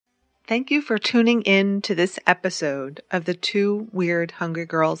Thank you for tuning in to this episode of the Two Weird Hungry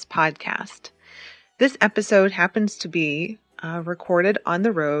Girls podcast. This episode happens to be recorded on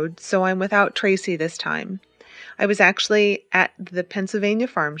the road, so I'm without Tracy this time. I was actually at the Pennsylvania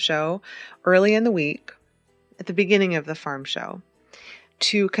Farm Show early in the week, at the beginning of the farm show,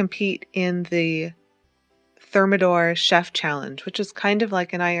 to compete in the Thermador Chef Challenge, which is kind of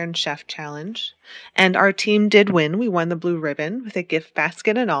like an Iron Chef Challenge. And our team did win. We won the blue ribbon with a gift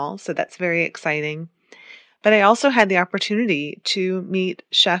basket and all, so that's very exciting. But I also had the opportunity to meet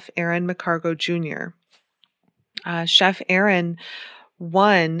Chef Aaron McCargo Jr. Chef Aaron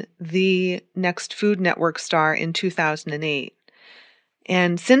won the Next Food Network star in 2008.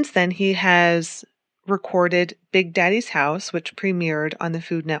 And since then, he has recorded Big Daddy's House, which premiered on the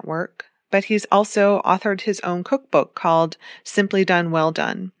Food Network. But he's also authored his own cookbook called Simply Done, Well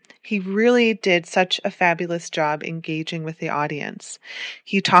Done. He really did such a fabulous job engaging with the audience.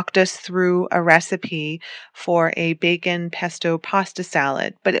 He talked us through a recipe for a bacon pesto pasta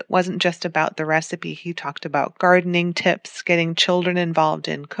salad, but it wasn't just about the recipe. He talked about gardening tips, getting children involved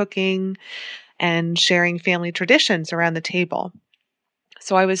in cooking, and sharing family traditions around the table.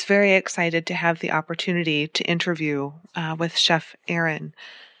 So I was very excited to have the opportunity to interview with Chef Aaron.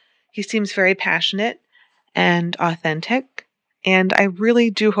 He seems very passionate and authentic, and I really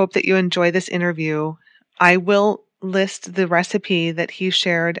do hope that you enjoy this interview. I will list the recipe that he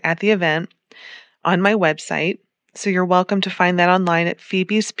shared at the event on my website, so you're welcome to find that online at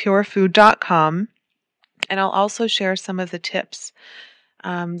phoebespurefood.com, and I'll also share some of the tips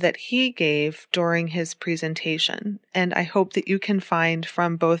that he gave during his presentation, and I hope that you can find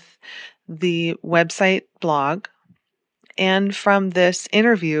from both the website blog and from this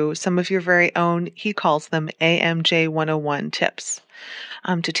interview, some of your very own, he calls them AMJ 101 tips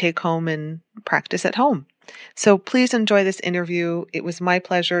to take home and practice at home. So please enjoy this interview. It was my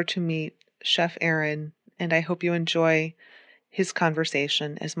pleasure to meet Chef Aaron, and I hope you enjoy his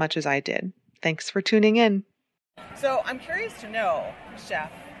conversation as much as I did. Thanks for tuning in. So I'm curious to know,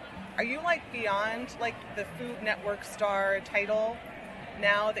 Chef, are you beyond the Food Network star title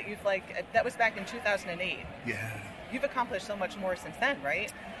now that you've that was back in 2008? Yeah. You've accomplished so much more since then, right?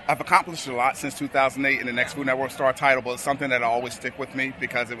 I've accomplished a lot since 2008 in the Next Food Network star title, but it's something that'll always stick with me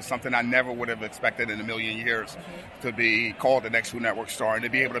because it was something I never would have expected in a million years to be called the Next Food Network star and to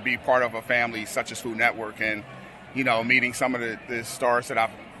be able to be part of a family such as Food Network and, meeting some of the stars that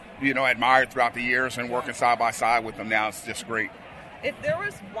I've, admired throughout the years and working side by side with them now. It's just great. If there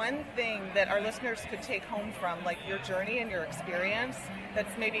was one thing that our listeners could take home from, your journey and your experience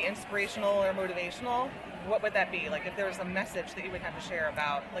that's maybe inspirational or motivational, what would that be? If there was a message that you would have to share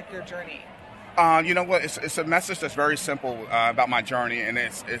about, your journey? You know what? It's a message that's very simple about my journey, and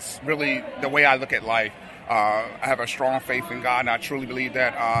it's really the way I look at life. I have a strong faith in God, and I truly believe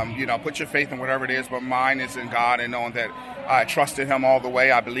that, put your faith in whatever it is, but mine is in God, and knowing that I trusted Him all the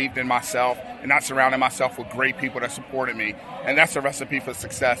way. I believed in myself, and I surrounded myself with great people that supported me. And that's a recipe for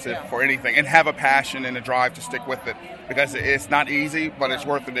success for anything. And have a passion and a drive to stick with it, because it's not easy, but it's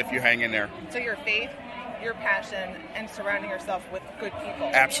worth it if you hang in there. So your faith, your passion, and surrounding yourself with good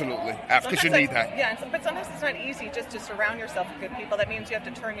people. Absolutely. Because you need that. Yeah, but sometimes it's not easy just to surround yourself with good people. That means you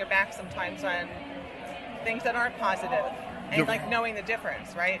have to turn your back sometimes on things that aren't positive. And knowing the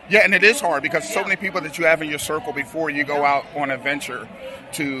difference, right? Yeah, and it is hard because so many people that you have in your circle before you go out on a venture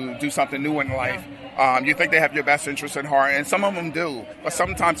to do something new in life, you think they have your best interest at heart, and some of them do, but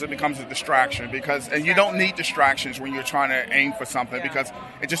sometimes it becomes a distraction and you don't need distractions when you're trying to aim for something because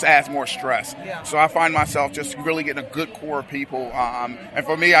it just adds more stress. Yeah. So I find myself just really getting a good core of people, and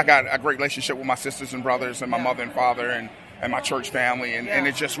for me, I got a great relationship with my sisters and brothers and my mother and father and my church family, and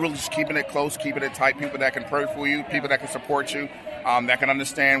it's just really just keeping it close, keeping it tight, people that can pray for you, people that can support you, that can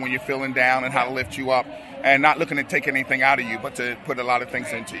understand when you're feeling down and how to lift you up, and not looking to take anything out of you, but to put a lot of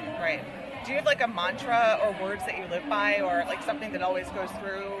things into you. Right. Do you have a mantra or words that you live by, or something that always goes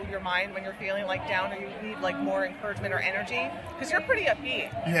through your mind when you're feeling down or you need more encouragement or energy? Because you're pretty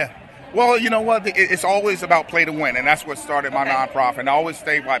upbeat. Yeah. Well, you know what? It's always about play to win, and that's what started my nonprofit. And I always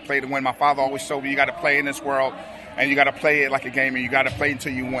stay by play to win. My father always told me you got to play in this world, and you got to play it like a game, and you got to play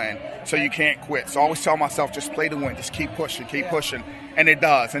until you win. So you can't quit. So I always tell myself, just play to win. Just keep pushing, pushing. And it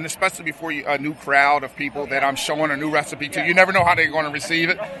does. And especially before a new crowd of people that I'm showing a new recipe to. You never know how they're going to receive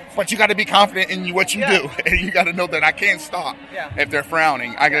it. But you got to be confident in what you do. And you got to know that I can't stop if they're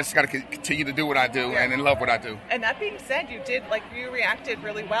frowning. I just got to continue to do what I do and love what I do. And that being said, you reacted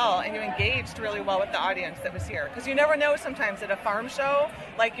really well and you engaged really well with the audience that was here. Because you never know sometimes at a farm show,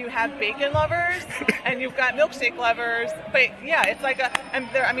 you have bacon lovers and you've got milkshake lovers. But it's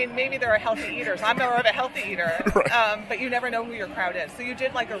maybe there are healthy eaters. I'm more of a healthy eater. Right. But you never know who your crowd is. is. So you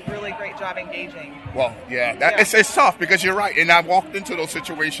did like a really great job engaging. Well, it's tough because you're right. And I walked into those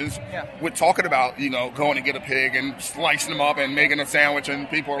situations with talking about, going to get a pig and slicing them up and making a sandwich, and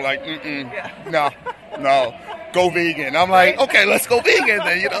people are like, no, go vegan. I'm like, okay, let's go vegan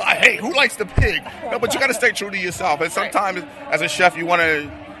then. Hey, who likes the pig? No, but you got to stay true to yourself. And sometimes as a chef, you want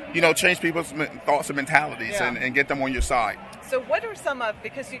to, change people's thoughts and mentalities and get them on your side. So what are some of,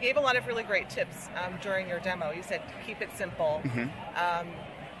 because you gave a lot of really great tips during your demo. You said keep it simple. Mm-hmm.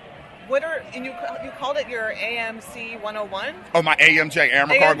 And you called it your AMC 101? Oh, my AMJ, Aaron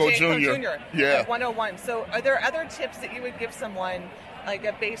McCargo Jr. Yeah. 101. So are there other tips that you would give someone, like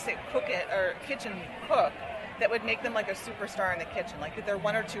a basic kitchen cook, that would make them like a superstar in the kitchen? Like, are there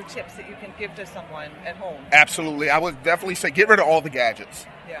one or two tips that you can give to someone at home? Absolutely. I would definitely say get rid of all the gadgets.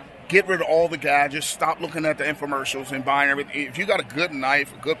 Yeah. Get rid of all the gadgets. Stop looking at the infomercials and buying everything. If you got a good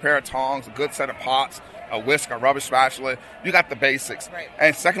knife, a good pair of tongs, a good set of pots, a whisk, a rubber spatula, you got the basics. Right.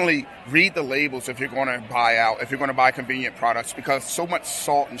 And secondly, read the labels if you're going to buy convenient products, because so much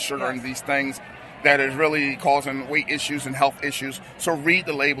salt and sugar in these things that is really causing weight issues and health issues. So read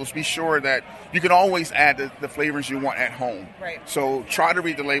the labels. Be sure that you can always add the flavors you want at home. Right. So try to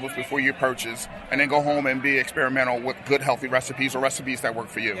read the labels before you purchase, and then go home and be experimental with good, healthy recipes or recipes that work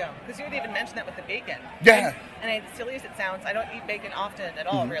for you. Yeah, because you would even mention that with the bacon. Yeah. And as silly as it sounds, I don't eat bacon often at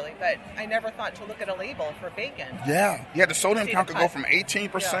all, really, but I never thought to look at a label for bacon. Yeah. Yeah, the sodium count could go from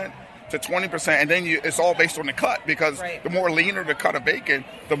 18% to 20%, and then it's all based on the cut, because the more leaner the cut of bacon,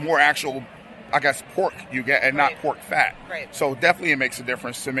 the more actual, pork you get, and not pork fat. Right. So definitely it makes a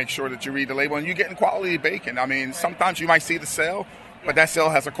difference to make sure that you read the label and you're getting quality bacon. I mean, sometimes you might see the sale, but that sale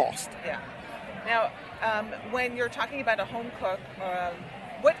has a cost. Yeah. Now, when you're talking about a home cook,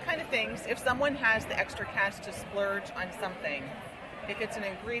 what kind of things, if someone has the extra cash to splurge on something, if it's an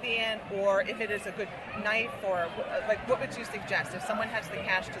ingredient or if it is a good knife, or what would you suggest if someone has the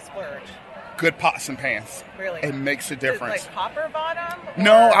cash to splurge? Good pots and pans. Really? It makes a difference. Is it like copper bottom?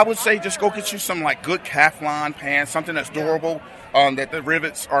 No, I would say just go get you some good Teflon pans, something that's durable, that the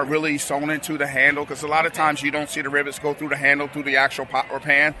rivets are really sewn into the handle, because a lot of times you don't see the rivets go through the handle, through the actual pot or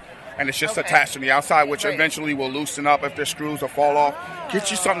pan, and it's just attached to the outside, which eventually will loosen up if there's screws or fall off.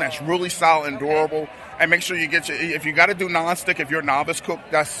 Get you something that's really solid and durable, and make sure you get if you got to do nonstick, if you're a novice cook,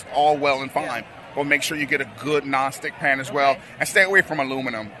 that's all well and fine. Yeah. But make sure you get a good non-stick pan as well, and stay away from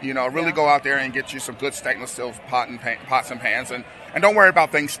aluminum. Really go out there and get you some good stainless steel pots and pans, and don't worry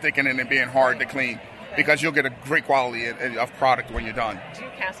about things sticking in and being hard to clean, because you'll get a great quality of product when you're done. Do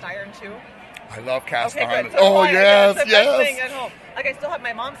you cast iron too? I love cast iron. Good. So yes. Thing at home. I still have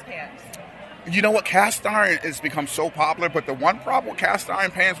my mom's pans. You know what? Cast iron has become so popular, but the one problem with cast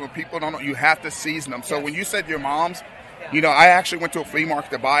iron pans, when people don't know, you have to season them. So when you said your mom's, I actually went to a flea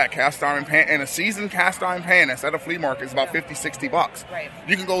market to buy a cast iron pan, and a seasoned cast iron pan that's at a flea market is about $50-$60. Right.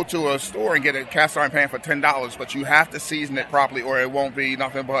 You can go to a store and get a cast iron pan for $10, but you have to season it properly, or it won't be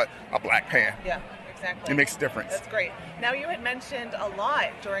nothing but a black pan. Yeah, exactly. It makes a difference. That's great. Now, you had mentioned a lot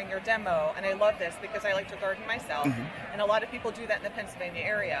during your demo, and I love this because I like to garden myself, and a lot of people do that in the Pennsylvania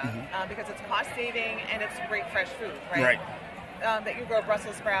area because it's cost-saving and it's great fresh food, right? Right. That you grow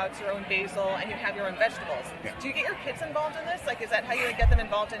Brussels sprouts, your own basil, and you have your own vegetables. Yeah. Do you get your kids involved in this? Is that how you get them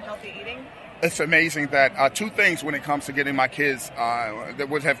involved in healthy eating? It's amazing that two things when it comes to getting my kids that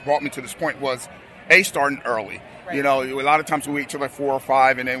would have brought me to this point was, starting early. Right. A lot of times we wait till they're 4 or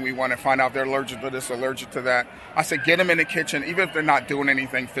 5, and then we want to find out they're allergic to this, allergic to that. I said, get them in the kitchen, even if they're not doing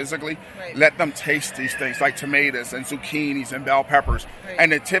anything physically. Right. Let them taste these things like tomatoes and zucchinis and bell peppers. Right.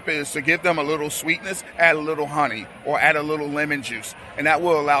 And the tip is to give them a little sweetness, add a little honey, or add a little lemon juice, and that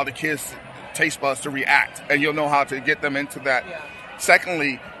will allow the kids' taste buds to react, and you'll know how to get them into that. Yeah.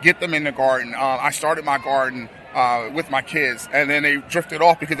 Secondly, get them in the garden. I started my garden with my kids, and then they drifted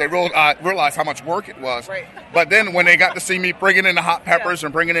off because they realized how much work it was. Right. But then when they got to see me bringing in the hot peppers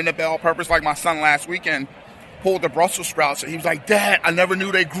and bringing in the bell peppers, like my son last weekend pulled the Brussels sprouts, and he was like, "Dad, I never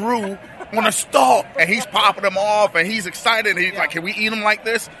knew they grew on a stalk." And he's popping them off, and he's excited. And he's like, "Can we eat them like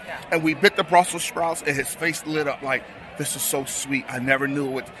this?" Yeah. And we bit the Brussels sprouts, and his face lit up like, "This is so sweet. I never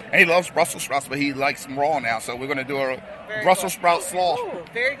knew it." And he loves Brussels sprouts, but he likes them raw now. So we're going to do a Brussels sprout slaw. Ooh,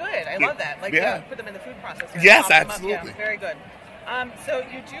 very good. I love that. Put them in the food processor. Yes, absolutely. Yeah, very good. So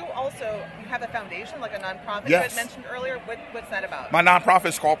you have a foundation, like a nonprofit you had mentioned earlier. What's that about? My nonprofit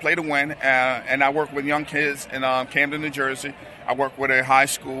is called Play to Win, and I work with young kids in Camden, New Jersey. I work with a high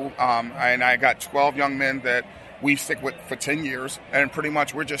school, and I got 12 young men that we stick with for 10 years, and pretty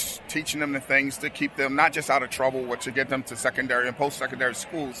much we're just teaching them the things to keep them not just out of trouble, but to get them to secondary and post-secondary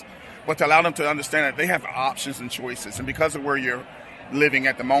schools, but to allow them to understand that they have options and choices. And because of where living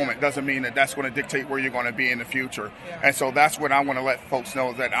at the moment doesn't mean that that's going to dictate where you're going to be in the future. Yeah. And so that's what I want to let folks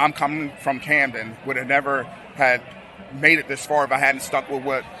know, that I'm coming from Camden, would have never had made it this far if I hadn't stuck with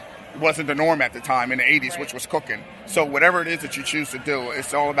what wasn't the norm at the time in the 80s, which was cooking. So whatever it is that you choose to do,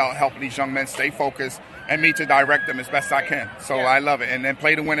 it's all about helping these young men stay focused and me to direct them as best I can. So I love it. And then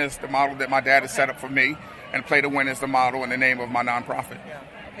Play to Win is the model that my dad has set up for me, and Play to Win is the model and the name of my nonprofit. Yeah.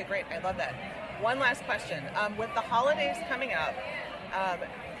 Okay, great. I love that. One last question. With the holidays coming up,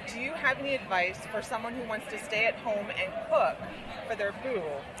 do you have any advice for someone who wants to stay at home and cook for their boo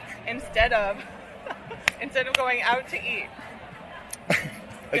instead of going out to eat?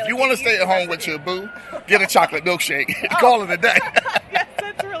 If you want to stay at home with your boo, get a chocolate milkshake. Call it a day. Yes,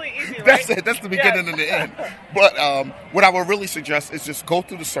 that's really easy, right? That's it. That's the beginning and the end. But what I would really suggest is just go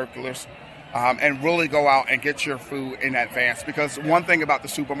through the circulars and really go out and get your food in advance. Because one thing about the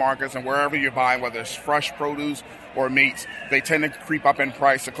supermarkets and wherever you're buying, whether it's fresh produce or meats, they tend to creep up in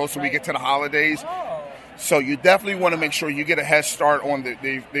price the closer we get to the holidays. So you definitely want to make sure you get a head start on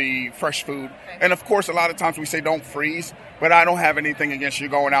the fresh food. And, of course, a lot of times we say don't freeze, but I don't have anything against you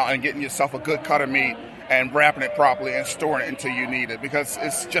going out and getting yourself a good cut of meat and wrapping it properly and storing it until you need it, because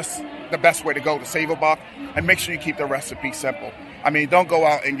it's just the best way to go to save a buck, and make sure you keep the recipe simple. I mean, don't go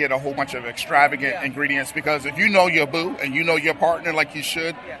out and get a whole bunch of extravagant ingredients, because if you know your boo and you know your partner like you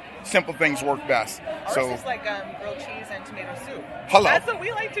should, simple things work best. Ours is like grilled cheese and tomato soup. Hello. That's what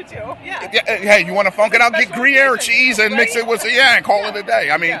we like to do. Yeah. Hey, you want to funk it out? Get Gruyere cheese and mix it with and call it a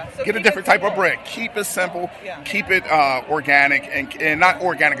day. I mean, So get a different type of bread. Keep it simple. Yeah. Keep it organic, and not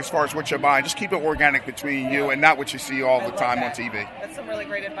organic as far as what you're buying. Just keep it organic between you and not what you see all the time on TV. That's some really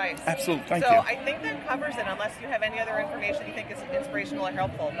great advice. Absolutely. Thank you. So I think that covers it, unless you have any other information you think is inspirational or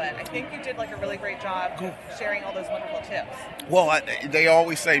helpful. But I think you did like a really great job sharing all those wonderful tips. Well, they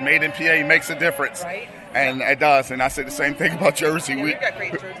always say made in PA makes a difference. Right. And it does. And I say the same thing about Jersey. We've got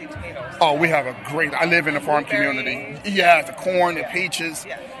great Jersey tomatoes. Oh, we have a great, I live in a farm community. Yeah, the corn, the peaches,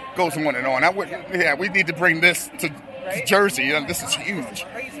 goes on and on. We need to bring this to Jersey. This is huge. This is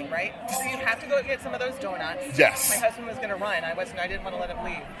crazy, right? So you have to go get some of those donuts. Yes. My husband was going to run. I didn't want to let him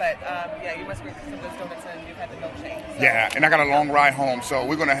leave. But you must go get some of those donuts, and you've had the milkshake. So. Yeah, and I got a long ride home, so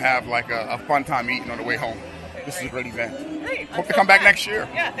we're going to have like a fun time eating on the way home. This is a great event. Great. Hope to come back next year.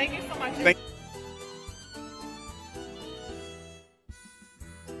 Yeah, thank you so much. Thank you.